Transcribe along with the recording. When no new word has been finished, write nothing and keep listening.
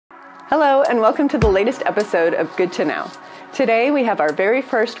Hello, and welcome to the latest episode of Good to Know. Today we have our very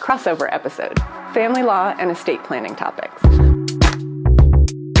first crossover episode, family law and estate planning topics.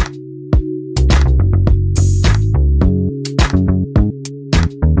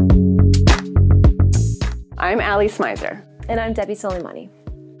 I'm Ali Smyser. And I'm Debbie Soleymani.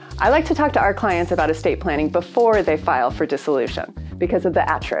 I like to talk to our clients about estate planning before they file for dissolution because of the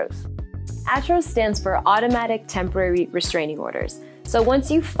ATROS. ATROS stands for Automatic Temporary Restraining Orders. So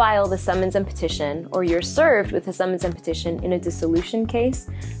once you file the summons and petition, or you're served with a summons and petition in a dissolution case,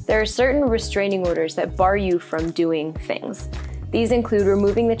 there are certain restraining orders that bar you from doing things. These include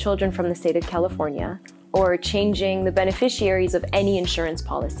removing the children from the state of California, or changing the beneficiaries of any insurance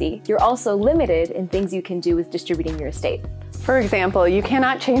policy. You're also limited in things you can do with distributing your estate. For example, you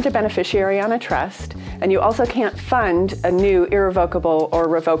cannot change a beneficiary on a trust, and you also can't fund a new irrevocable or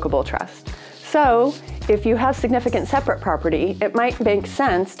revocable trust. So, if you have significant separate property, it might make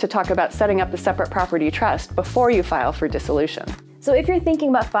sense to talk about setting up a separate property trust before you file for dissolution. So if you're thinking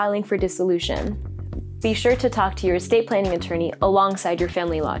about filing for dissolution, be sure to talk to your estate planning attorney alongside your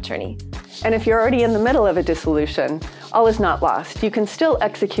family law attorney. And if you're already in the middle of a dissolution, all is not lost. You can still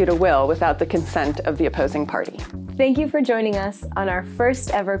execute a will without the consent of the opposing party. Thank you for joining us on our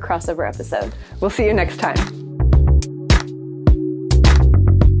first ever crossover episode. We'll see you next time.